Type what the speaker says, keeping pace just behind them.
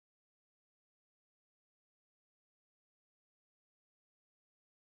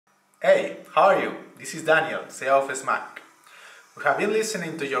Hey, how are you? This is Daniel, CEO of SMACH. We have been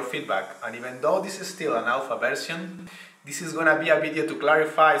listening to your feedback, and even though this is still an alpha version, this is gonna be a video to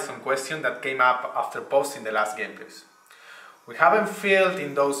clarify some questions that came up after posting the last gameplays. We haven't filled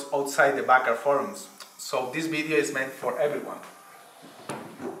in those outside the backer forums, so this video is meant for everyone.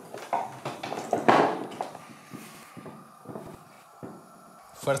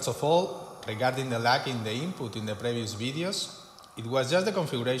 First of all, regarding the lag in the input in the previous videos, it was just the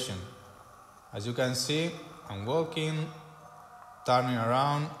configuration. As you can see, I'm walking, turning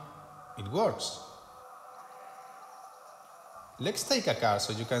around, it works. Let's take a car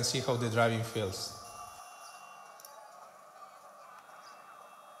so you can see how the driving feels.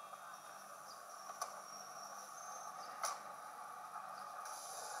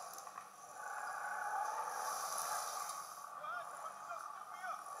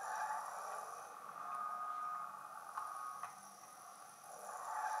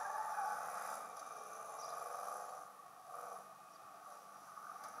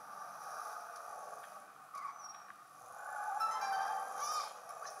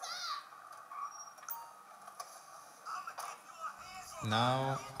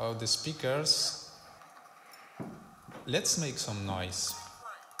 Now, out the speakers, let's make some noise.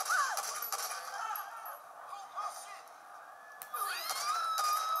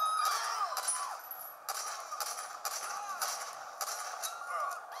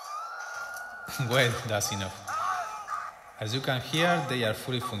 Well, that's enough. As you can hear, they are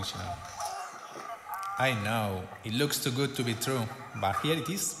fully functional. I know, it looks too good to be true, but here it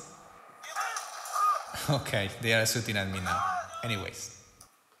is. Okay, they are shooting at me now. Anyways,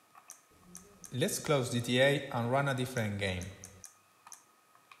 let's close GTA and run a different game.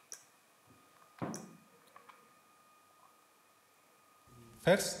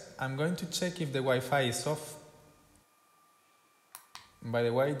 First, I'm going to check if the Wi-Fi is off. By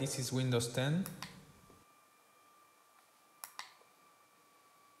the way, this is Windows 10.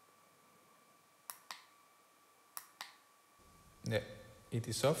 Yeah, it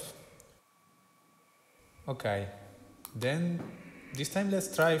is off. Okay, then this time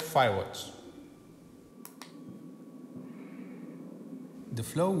let's try Firewatch. The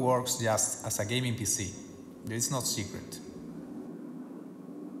flow works just as a gaming PC. There is no secret.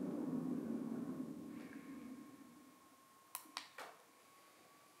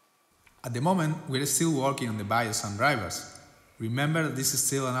 At the moment, we're still working on the BIOS and drivers. Remember, this is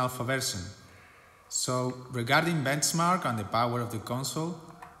still an alpha version. So, regarding benchmark and the power of the console,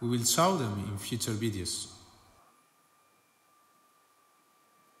 we will show them in future videos.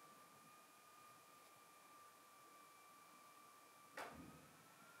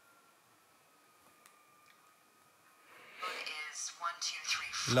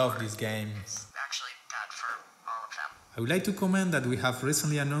 Love this game. Actually bad for all of them. I would like to comment that we have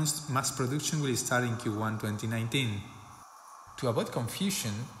recently announced mass production will start in Q1 2019. To avoid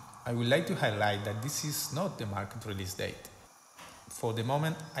confusion, I would like to highlight that this is not the market release date. For the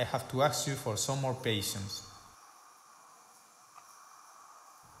moment, I have to ask you for some more patience.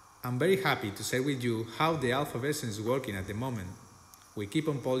 I'm very happy to share with you how the alpha version is working at the moment. We keep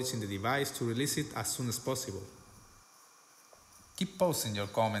on polishing the device to release it as soon as possible. Keep posting your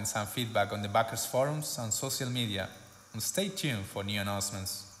comments and feedback on the backers forums and social media, and stay tuned for new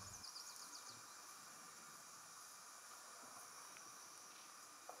announcements.